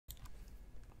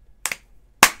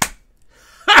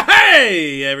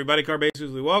Hey everybody, Card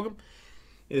Basically welcome.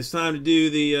 It's time to do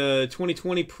the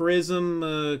 2020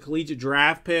 Prizm Collegiate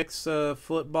Draft Picks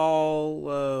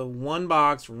football one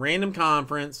box random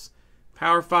conference,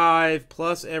 Power 5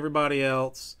 plus everybody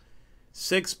else,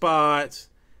 6 spots,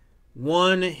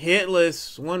 one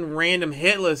random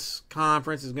hitless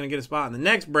conference is going to get a spot in the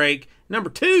next break. Number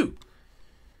 2.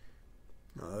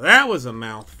 That was a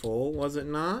mouthful, was it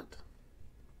not?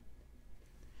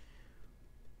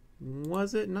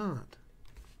 Was it not?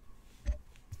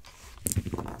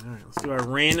 Alright, let's do our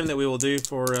random that we will do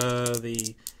for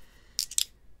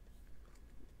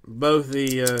both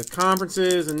the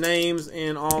conferences and names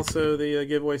and also the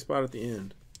giveaway spot at the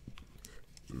end.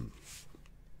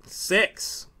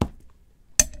 6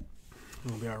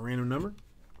 will be our random number.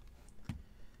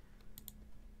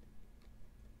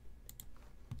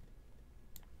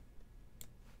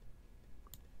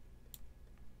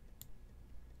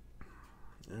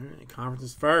 Alright,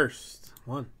 conferences first.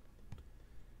 1,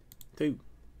 2,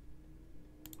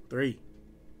 3,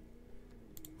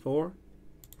 4,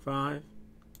 5,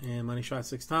 and money shot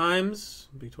 6 times.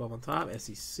 Big 12 on top.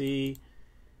 SEC.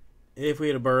 If we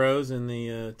had a Burrows in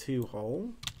the 2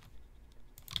 hole.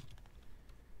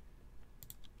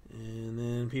 And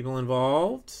then people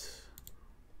involved.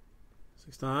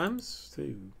 6 times.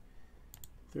 2,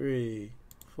 3,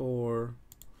 4,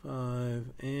 5,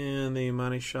 and the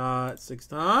money shot 6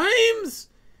 times.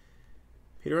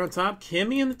 Peter on top,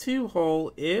 Kimmy in the 2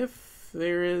 hole if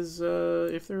there is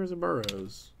a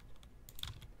Burrows.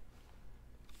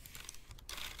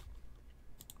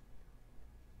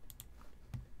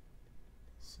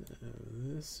 So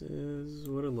this is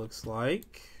what it looks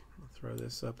like. I'll throw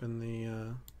this up in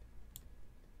the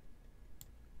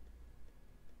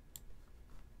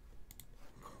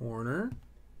corner.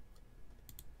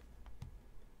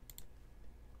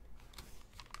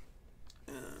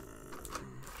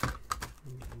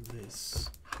 This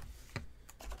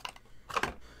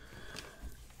out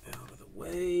of the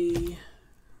way.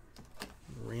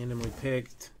 Randomly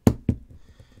picked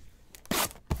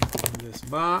this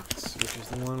box, which is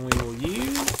the one we will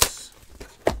use.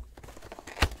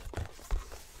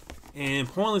 And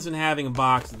pointless in having a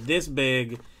box this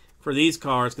big for these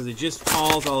cards because it just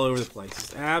falls all over the place.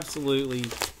 It's absolutely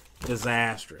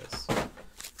disastrous.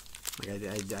 Like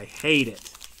I hate it.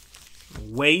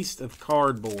 Waste of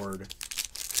cardboard.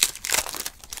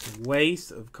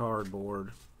 Waste of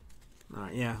cardboard. All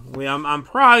right, yeah. I'm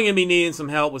probably gonna be needing some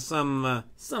help with some of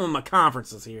my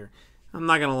conferences here. I'm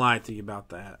not gonna lie to you about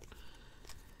that.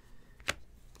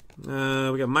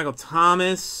 We got Michael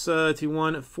Thomas to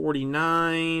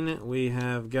 149. We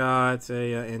have got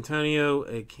a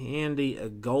Antonio Candy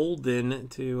Golden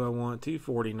to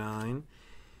 249.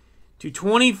 To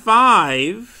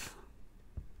 25.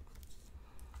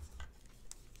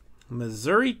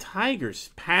 Missouri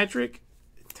Tigers, Patrick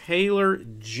Taylor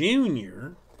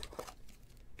Jr.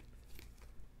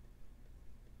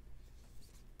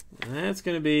 And that's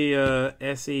going to be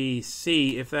SEC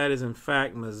if that is in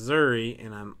fact Missouri,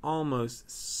 and I'm almost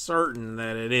certain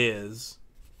that it is.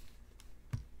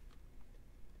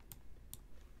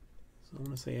 So I'm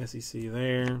going to say SEC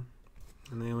there.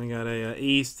 And then we got a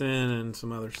Easton and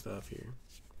some other stuff here.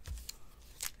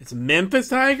 It's Memphis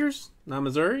Tigers, not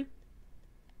Missouri.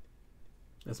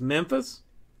 That's Memphis?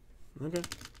 Okay.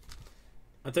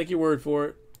 I'll take your word for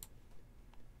it.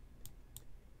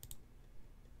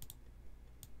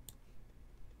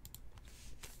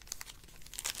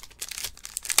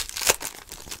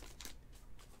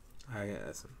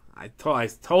 I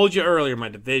told you earlier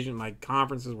my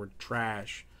conferences were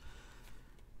trash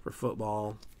for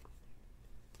football.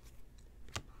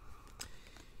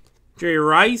 Jerry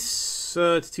Rice,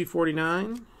 it's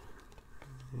 249.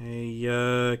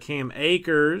 A Cam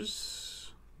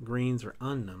Akers. Greens are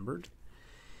unnumbered.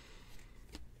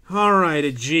 All right,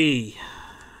 a G.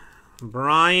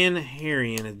 Brian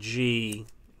Harrion, a G.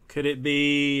 Could it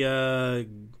be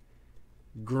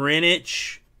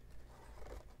Greenwich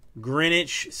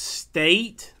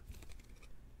State?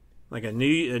 Like a New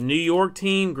York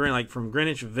team, like from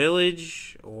Greenwich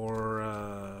Village,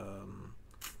 or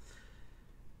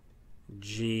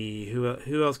G.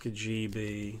 Who else could G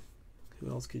be? Who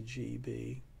else could G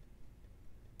be?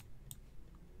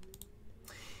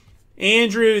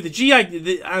 Andrew, the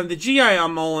GI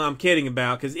I'm kidding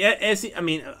about because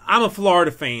I'm a Florida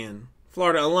fan,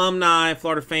 Florida alumni,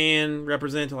 Florida fan,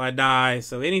 represent till I die.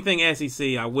 So anything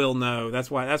SEC, I will know. That's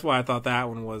why I thought that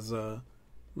one was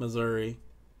Missouri,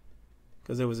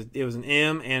 because it was an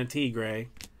M and a T gray.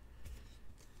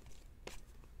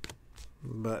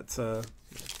 But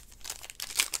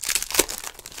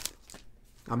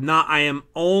I am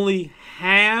only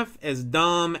half as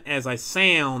dumb as I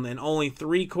sound and only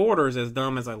 3/4 as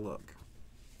dumb as I look.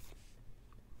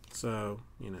 So,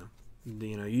 you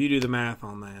do the math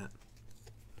on that.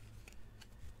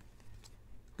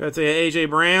 Got a AJ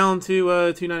Brown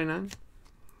to $2.99.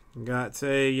 Got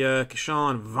a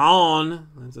Keyshawn Vaughn,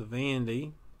 that's a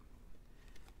Vandy,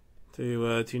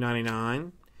 to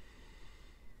 $2.99.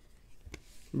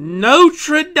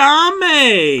 Notre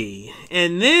Dame,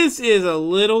 and this is a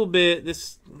little bit.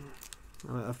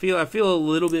 I feel a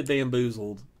little bit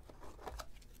bamboozled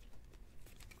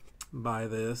by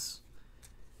this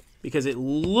because it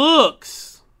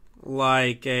looks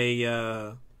like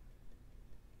a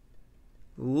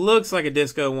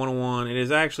Disco 101. It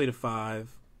is actually to 5.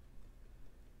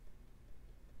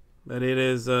 But it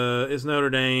is Notre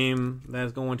Dame. That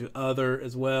is going to other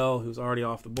as well, who's already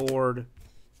off the board.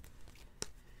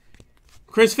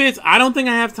 Chris Fitz, I don't think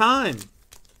I have time.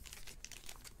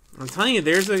 I'm telling you,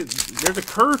 there's a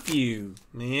curfew,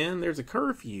 man. There's a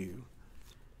curfew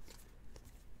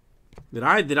that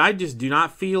I just do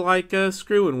not feel like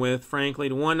screwing with, frankly.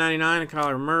 To $1.99,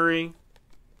 Kyler Murray.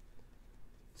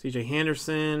 C.J.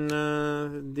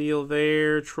 Henderson deal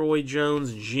there. Troy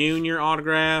Jones Jr.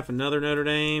 autograph. Another Notre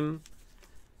Dame.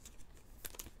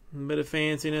 A bit of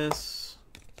fanciness.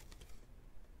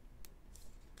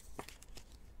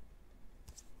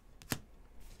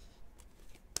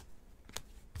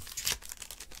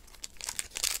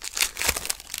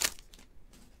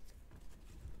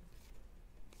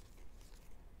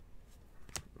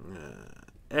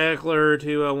 Eckler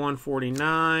to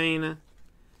 149.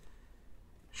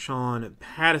 Sean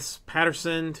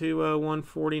Patterson to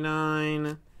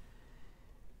 149.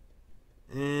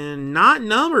 And not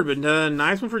numbered, but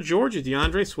nice one for Georgia,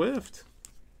 DeAndre Swift.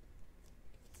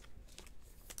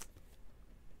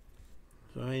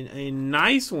 So a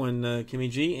nice one, Kimmy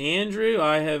G. Andrew,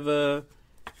 I have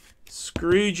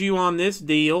screwed you on this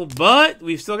deal, but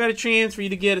we've still got a chance for you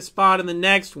to get a spot in the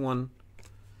next one.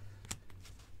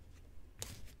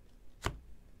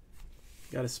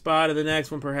 Got a spot in the next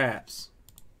one, perhaps.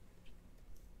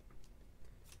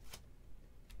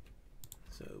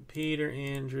 So, Peter,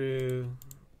 Andrew.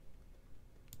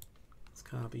 Let's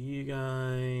copy you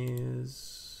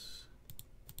guys.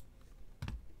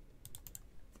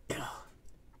 Yeah.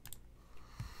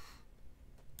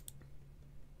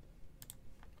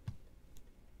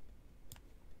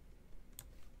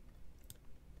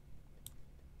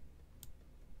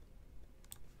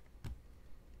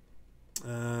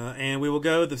 And we will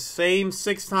go the same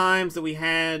 6 times that we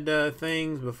had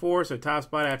things before. So top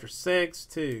spot after 6,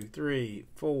 2, 3,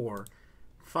 4,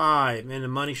 5. And the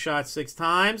money shot 6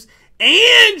 times.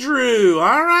 Andrew!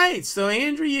 All right. So,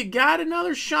 Andrew, you got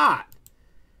another shot.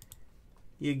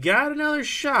 You got another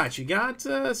shot. You got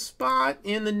a spot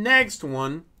in the next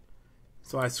one.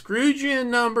 So I screwed you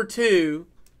in number 2.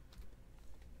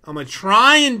 I'm going to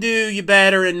try and do you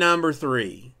better in number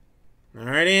 3. All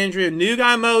right, Andrew. New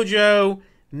Guy Mojo.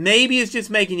 Maybe it's just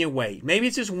making you wait. Maybe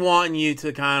it's just wanting you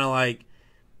to kind of like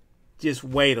just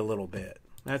wait a little bit.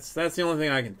 That's the only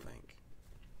thing I can think.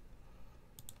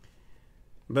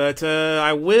 But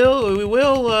we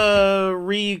will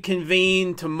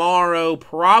reconvene tomorrow,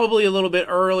 probably a little bit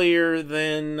earlier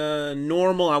than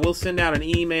normal. I will send out an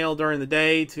email during the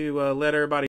day to let everybody